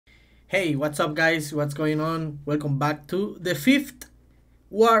Hey, what's up guys? What's going on? Welcome back to the 5th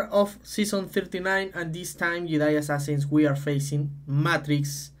war of season 39, and this time Jedi Assassins we are facing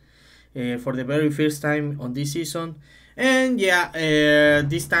Matrix for the very first time on this season. And yeah,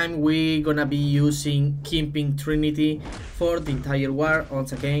 this time we gonna be using KINGPIN Trinity for the entire war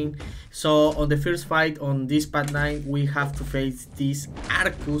once again. So on the first fight on this path 9 we have to face this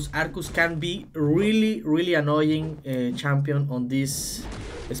Arcus. Arcus can be really annoying champion on this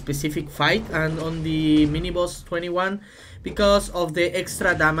specific fight and on the mini boss 21 because of the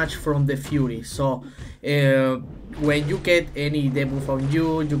extra damage from the Fury. So when you get any debuff on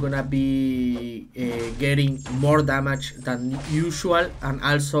you, you're gonna be getting more damage than usual, and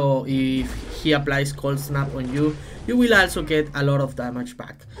also if he applies cold snap on you, you will also get a lot of damage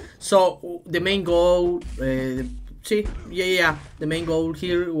back. So the main goal, the main goal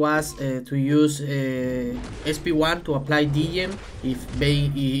here was to use SP1 to apply DM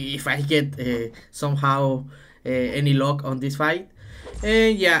if I get somehow any luck on this fight.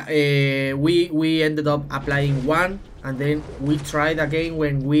 And yeah, we ended up applying one, and then we tried again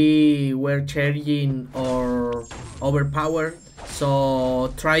when we were charging or overpowered.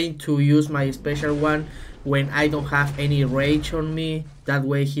 So trying to use my special one when I don't have any rage on me, that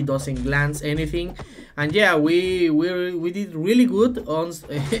way he doesn't glance anything. And yeah, we did really good on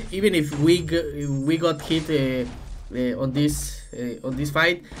even if we got hit on this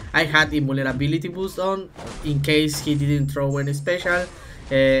fight. I had invulnerability boost on in case he didn't throw any special.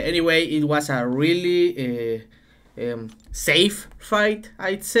 Anyway, it was a really safe fight,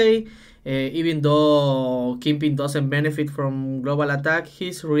 I'd say. Even though KINGPIN doesn't benefit from global attack,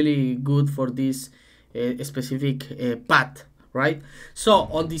 he's really good for this specific path, right? So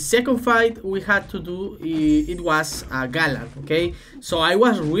on the second fight we had to do, it was a Galan, okay? So I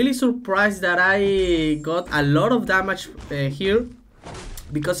was really surprised that I got a lot of damage here,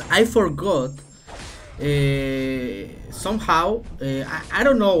 because I forgot somehow, I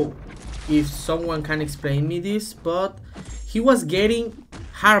don't know if someone can explain me this, but he was getting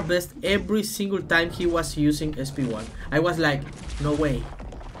harvest every single time he was using SP1. I was like, no way,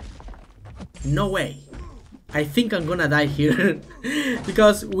 no way, I think I'm gonna die here.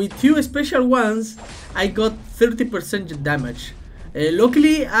 Because with two special ones I got 30% damage.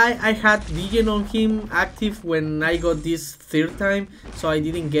 Luckily I had Degen on him active when I got this third time, so I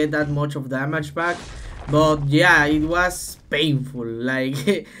didn't get that much of damage back. But yeah, it was painful,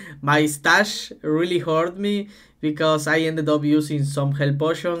 like my stash really hurt me because I ended up using some health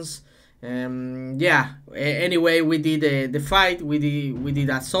potions. Yeah, anyway, we did the fight, we did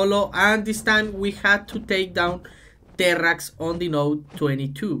a solo, and this time we had to take down Terrax on the node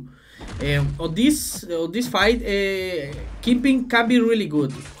 22. On this fight, KINGPIN can be really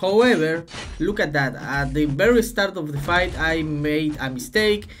good. However, look at that, at the very start of the fight I made a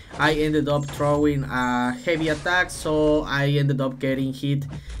mistake. I ended up throwing a heavy attack, so I ended up getting hit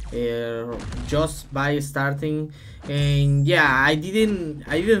just by starting. And yeah, I didn't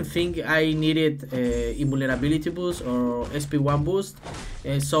think I needed invulnerability boost or SP1 boost,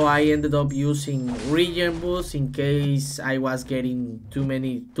 and so I ended up using regen boost in case I was getting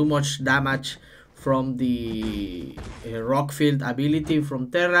too much damage from the rock field ability from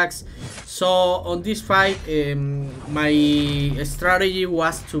Terrax. So on this fight, my strategy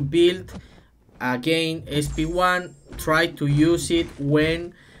was to build again SP1, try to use it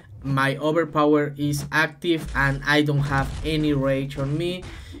when my overpower is active and I don't have any rage on me,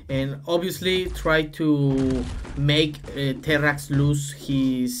 and obviously try to make Terrax lose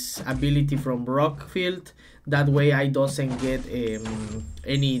his ability from rock field, that way I doesn't get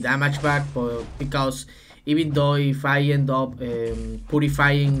any damage back. But because even though if I end up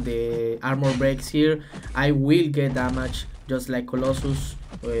purifying the armor breaks here, I will get damage just like Colossus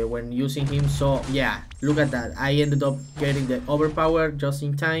when using him. So yeah, look at that, I ended up getting the overpower just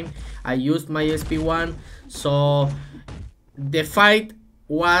in time. I used my SP1, so the fight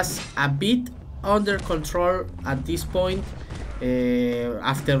was a bit under control at this point,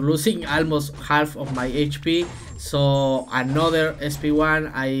 after losing almost half of my HP. So another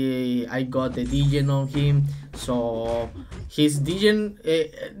SP1, I got the Degen on him, so his Degen,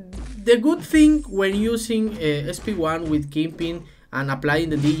 the good thing when using SP1 with KINGPIN and applying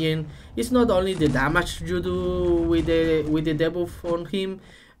the Degen is not only the damage you do with the debuff on him,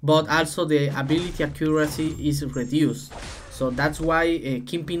 but also the ability accuracy is reduced. So that's why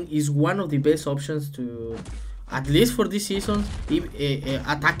KINGPIN is one of the best options to, at least for this season,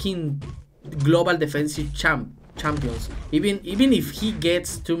 attacking global defensive champions. Even if he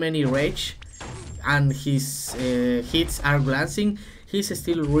gets too many rage and his hits are glancing, he's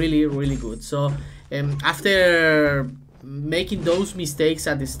still really good. So after making those mistakes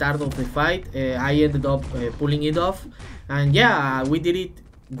at the start of the fight, I ended up pulling it off. And yeah, we did it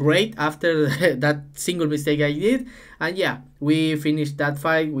great after that single mistake I did. And yeah, we finished that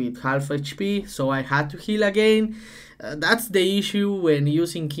fight with half HP, so I had to heal again. That's the issue when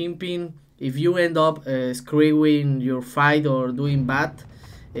using KINGPIN. If you end up screwing your fight or doing bad,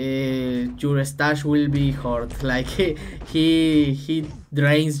 your stash will be hurt. Like he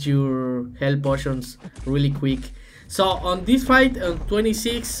drains your health potions really quick. So on this fight on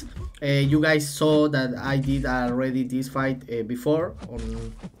 26, you guys saw that I did already this fight before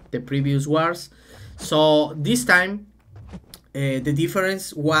on the previous wars. So this time the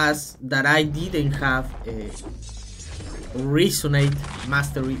difference was that I didn't have resonate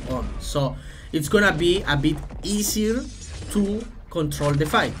mastery on, so it's gonna be a bit easier to control the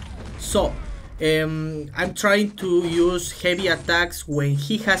fight. So I'm trying to use heavy attacks when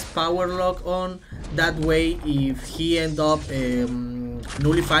he has power lock on. That way, if he end up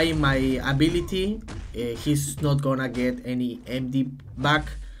nullifying my ability, he's not gonna get any MD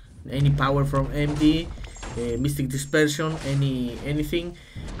back, any power from MD, Mystic Dispersion, anything.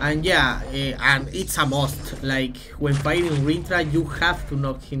 And yeah, and it's a must. Like when fighting Rintra, you have to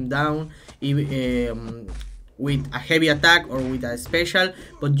knock him down with a heavy attack or with a special,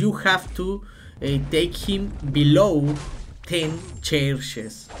 but you have to take him below 10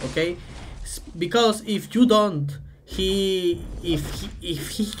 charges, okay? Because if you don't, if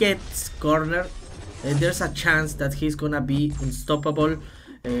he gets cornered, there's a chance that he's gonna be unstoppable.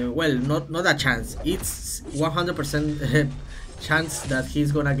 Well, not a chance, it's 100% chance that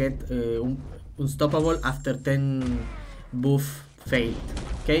he's gonna get unstoppable after 10 buff failed.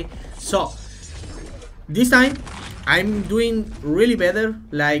 Okay, so this time I'm doing really better,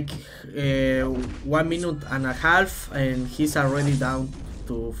 like 1 minute and a half and he's already down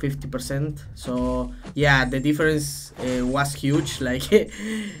to 50%. So yeah, the difference was huge. Like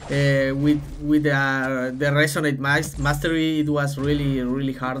with the resonate mastery, it was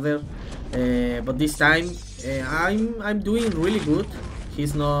really harder, but this time I'm doing really good.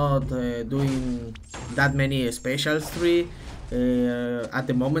 He's not doing that many specials 3. At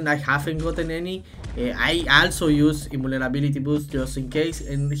the moment I haven't gotten any. I also use invulnerability boost just in case,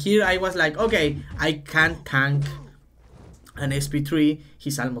 and here I was like, okay, I can't tank an SP3,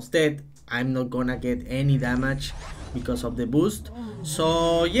 he's almost dead, I'm not gonna get any damage because of the boost.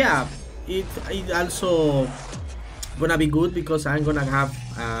 So yeah, it also gonna be good because I'm gonna have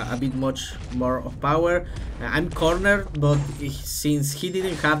a bit much more of power. I'm cornered, but since he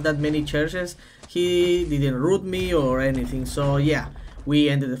didn't have that many charges, he didn't root me or anything. So yeah, we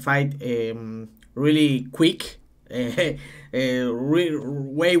ended the fight really quick, way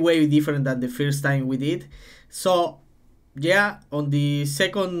different than the first time we did. So yeah, on the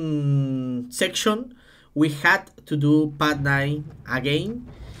second section we had to do Path 9 again.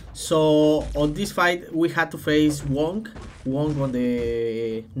 So on this fight we had to face Wong on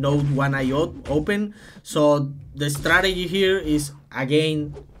the node 1 IO open. So the strategy here is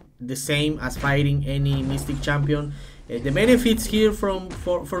again the same as fighting any Mystic champion. The benefits here for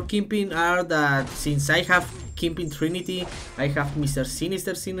KINGPIN are that since I have KINGPIN Trinity, I have Mr.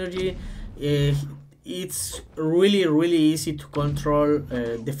 Sinister synergy. It's really easy to control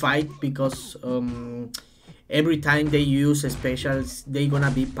the fight because every time they use specials, they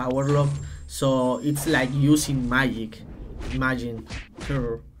gonna be power locked. So it's like using magic. Imagine,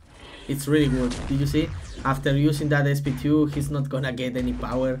 sure, it's really good. Did you see? After using that SP2, he's not gonna get any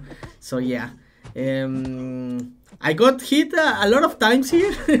power. So yeah, I got hit a lot of times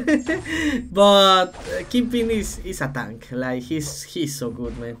here, but KINGPIN is a tank. Like he's so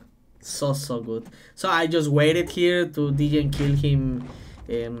good, man. So good. So I just waited here to didn't kill him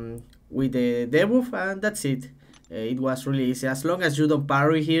with the debuff, and that's it. It was really easy. As long as you don't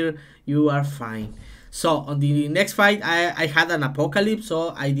parry here, you are fine. So on the next fight, I had an apocalypse,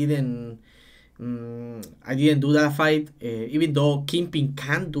 so I didn't do that fight. Even though KINGPIN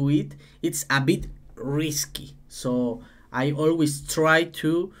can do it, it's a bit risky. So I always try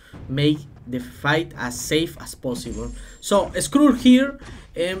to make the fight as safe as possible. So Skrull here,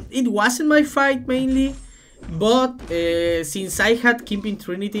 it wasn't my fight mainly, but since I had KINGPIN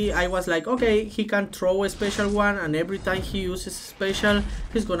Trinity, I was like, okay, he can throw a special one, and every time he uses a special,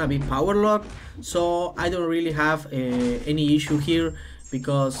 he's gonna be power locked. So I don't really have any issue here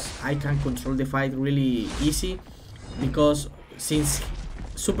because I can control the fight really easy. Because since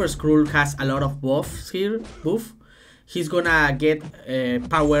Super Skrull has a lot of buffs here, he's gonna get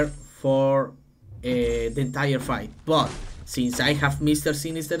power for the entire fight. But since I have Mr.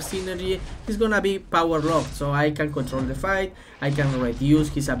 Sinister Synergy, he's gonna be power locked, so I can control the fight. I can reduce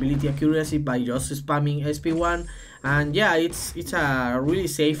his ability accuracy by just spamming SP1, and yeah, it's a really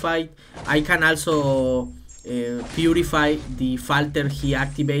safe fight. I can also purify the falter he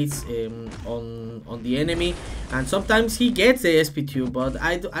activates on the enemy, and sometimes he gets the SP2, but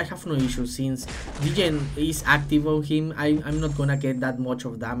I have no issue since Degen is active on him. I'm not gonna get that much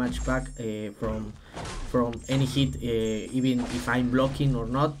of damage back from any hit, even if I'm blocking or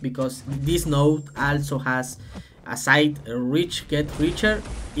not, because this node also has, aside reach get richer,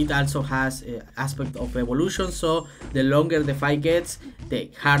 it also has aspect of evolution, so the longer the fight gets,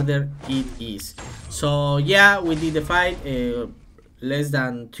 the harder it is. So yeah, we did the fight, less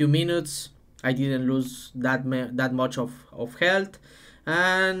than 2 minutes. I didn't lose that much of health,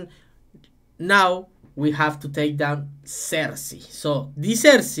 and now we have to take down Cersei. So this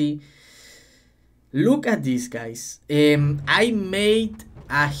Cersei, look at this, guys. I made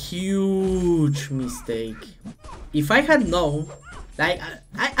a huge mistake. If I had known, like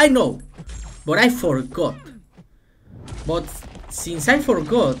I know, but I forgot. But since I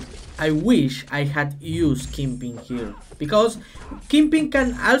forgot, I wish I had used KINGPIN here, because KINGPIN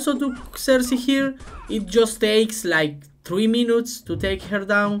can also do Cersei here. It just takes like 3 minutes to take her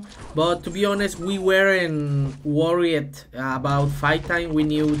down, but to be honest, we weren't worried about fight time. We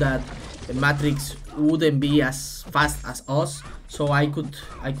knew that the Matrix wouldn't be as fast as us, so I could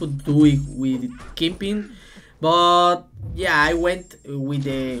do it with KINGPIN. But yeah, I went with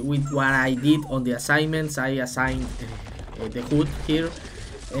what I did on the assignments. I assigned the hood here.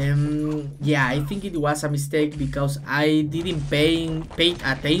 Yeah, I think it was a mistake because I didn't pay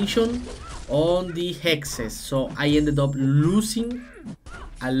attention on the hexes, so I ended up losing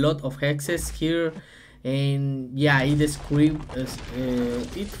a lot of hexes here, and yeah, it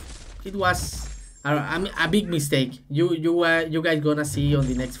was a big mistake. You guys gonna see on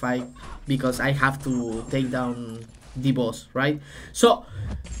the next fight, because I have to take down the boss, right? So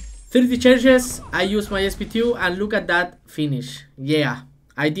 30 charges, I use my SP2, and look at that finish. Yeah,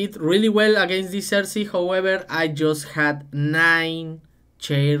 I did really well against this Cersei. However, I just had 9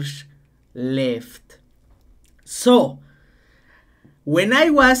 charges left. So when I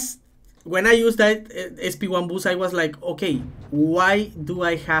used that SP1 boost, I was like, okay, why do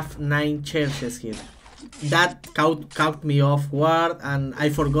I have 9 charges here? That caught me off guard, and I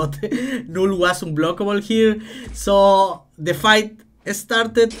forgot Null was unblockable here. So the fight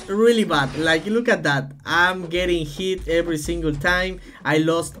started really bad. Like, look at that, I'm getting hit every single time. I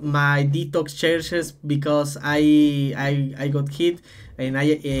lost my detox charges because I got hit, and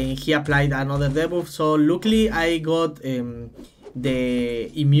he applied another debuff. So luckily I got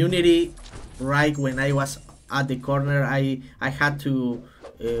the immunity right when I was at the corner. I had to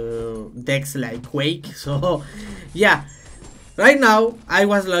dex like Quake. So yeah, right now I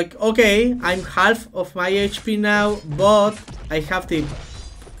was like, okay, I'm half of my HP now, but I have the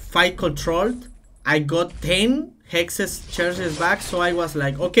fight controlled. I got 10 hexes charges back, so I was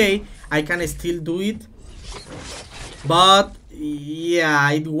like, okay, I can still do it. But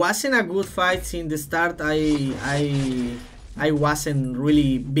yeah, it wasn't a good fight in the start. I wasn't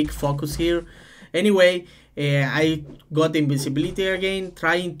really big focus here. Anyway, I got invisibility again,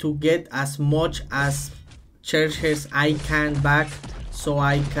 trying to get as much as charges I can back, so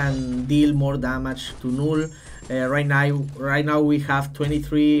I can deal more damage to Null. Right now we have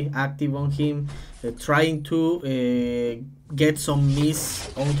 23 active on him, trying to get some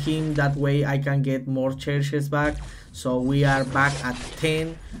miss on him. That way I can get more charges back. So we are back at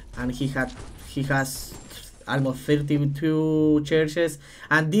 10, and he has almost 32 charges,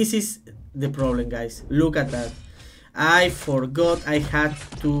 and this is the problem, guys. Look at that. I forgot I had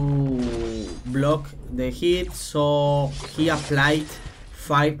to block the hit, so he applied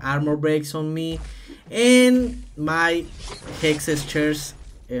 5 armor breaks on me, and my hexes chairs,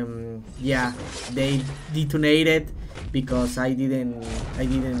 yeah, they detonated because I didn't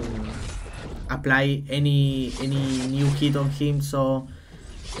apply any new hit on him. So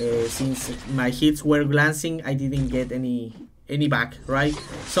since my hits were glancing, I didn't get any back, right?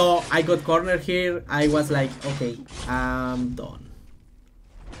 So I got cornered here. I was like, okay, I'm done.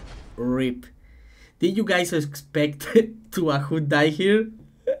 RIP. Did you guys expect to a hood die here?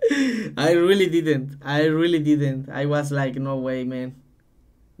 I really didn't. I was like, no way, man.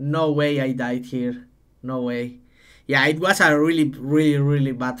 No way I died here. No way. Yeah, it was a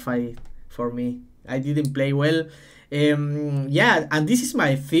really bad fight for me. I didn't play well. Yeah, and this is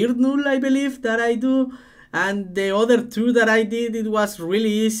my 3rd null, I believe, that I do. And the other 2 that I did, it was really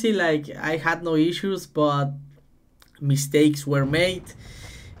easy. Like, I had no issues, but mistakes were made.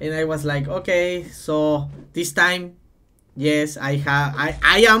 And I was like, okay, so this time Yes, I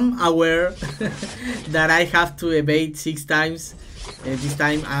am aware that I have to evade 6 times. This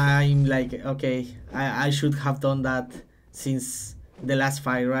time I'm like, okay, I should have done that since the last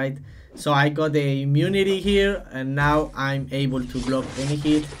fight, right? So I got the immunity here, and now I'm able to block any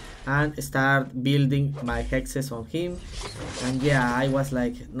hit and start building my hexes on him. And yeah, I was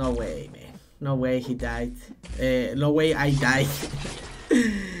like, no way, man. No way he died. No way I died.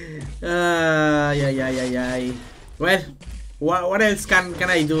 Yeah. Well, what else can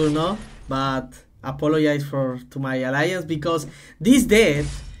I do, no? But apologize to my alliance, because this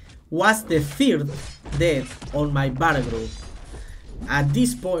death was the third death on my battle group. At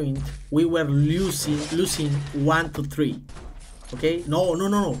this point, we were losing 1 to 3. Okay, no,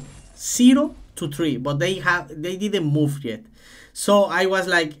 0 to 3, but they didn't move yet. So I was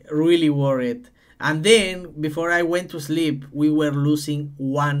like really worried. And then before I went to sleep, we were losing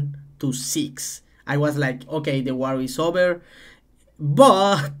 1 to 6. I was like, okay, the war is over.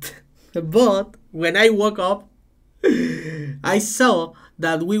 But when I woke up, I saw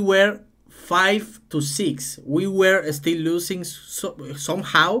that we were 5 to 6. We were still losing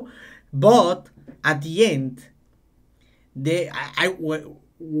somehow, but at the end,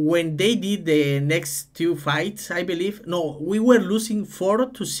 when they did the next 2 fights, I believe, no, we were losing 4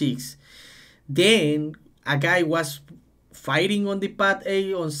 to 6. Then a guy was fighting on the path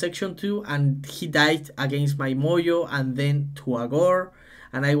A on section 2, and he died against my Mojo and then to Agor,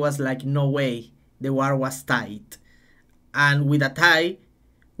 and I was like, no way, the war was tight, and with a tie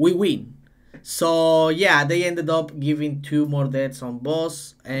we win. So yeah, they ended up giving 2 more deaths on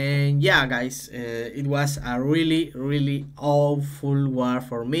boss. And yeah, guys, it was a really awful war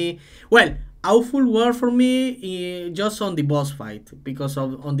for me. Well, awful war for me just on the boss fight, because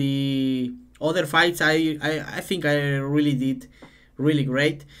on the other fights I think I really did really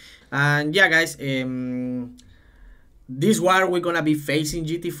great. And yeah, guys, this war we're gonna be facing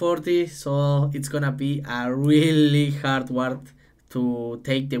GT40, so it's gonna be a really hard war to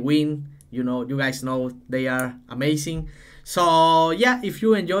take the win. You know, you guys know they are amazing. So yeah, if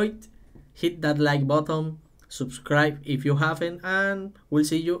you enjoyed, hit that like button, subscribe if you haven't, and we'll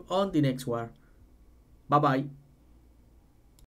see you on the next war. Bye bye.